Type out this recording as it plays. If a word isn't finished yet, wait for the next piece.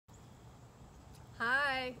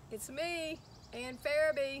Hi, it's me, Ann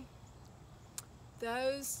Farabee.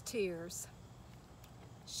 Those tears.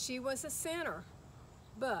 She was a sinner,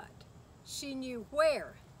 but she knew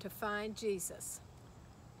where to find Jesus.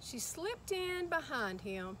 She slipped in behind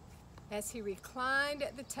him as he reclined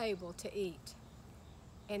at the table to eat,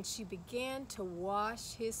 and she began to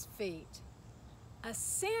wash his feet. A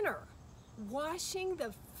sinner washing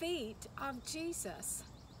the feet of Jesus,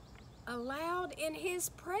 allowed in his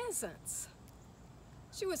presence.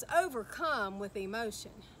 She was overcome with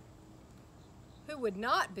emotion. Who would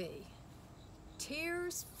not be?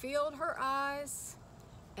 Tears filled her eyes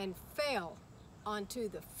and fell onto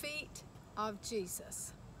the feet of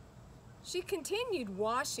Jesus. She continued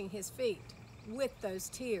washing his feet with those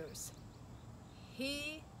tears.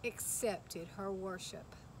 He accepted her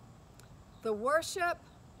worship, the worship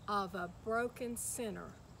of a broken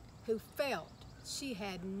sinner who felt she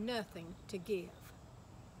had nothing to give.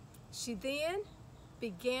 She then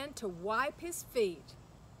began to wipe his feet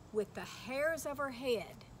with the hairs of her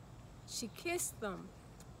head. She kissed them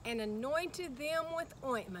and anointed them with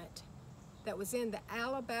ointment that was in the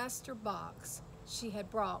alabaster box she had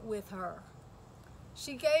brought with her.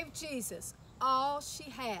 She gave Jesus all she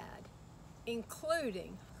had,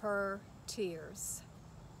 including her tears.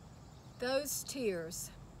 Those tears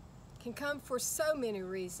can come for so many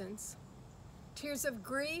reasons. Tears of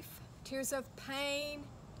grief, tears of pain,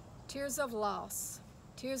 tears of loss,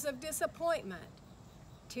 tears of disappointment,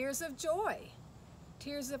 tears of joy,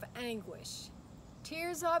 tears of anguish,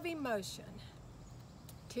 tears of emotion,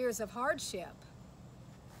 tears of hardship,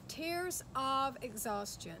 tears of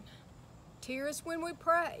exhaustion, tears when we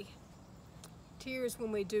pray, tears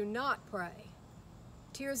when we do not pray,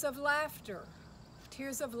 tears of laughter,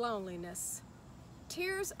 tears of loneliness,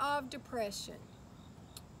 tears of depression,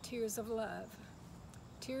 tears of love,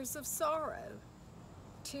 tears of sorrow,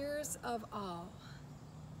 tears of awe,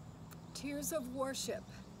 tears of worship,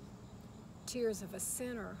 tears of a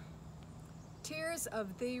sinner, tears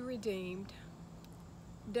of the redeemed.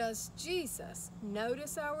 Does Jesus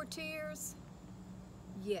notice our tears?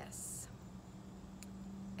 Yes.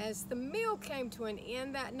 As the meal came to an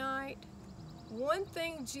end that night, one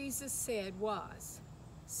thing Jesus said was,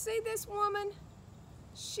 "See this woman?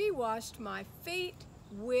 She washed my feet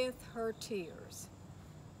with her tears."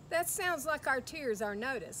 That sounds like our tears are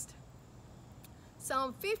noticed.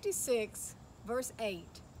 Psalm 56, verse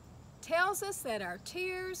 8, tells us that our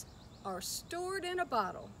tears are stored in a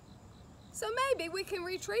bottle. So maybe we can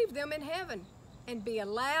retrieve them in heaven and be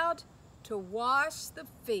allowed to wash the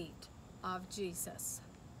feet of Jesus.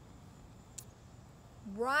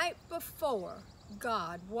 Right before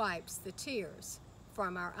God wipes the tears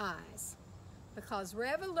from our eyes, because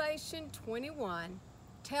Revelation 21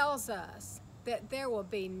 tells us that there will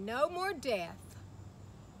be no more death,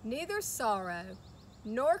 neither sorrow,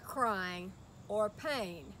 nor crying, or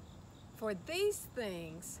pain, for these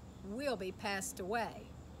things will be passed away.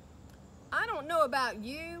 I don't know about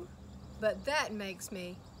you, but that makes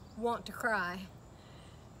me want to cry.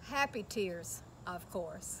 Happy tears, of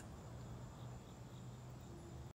course.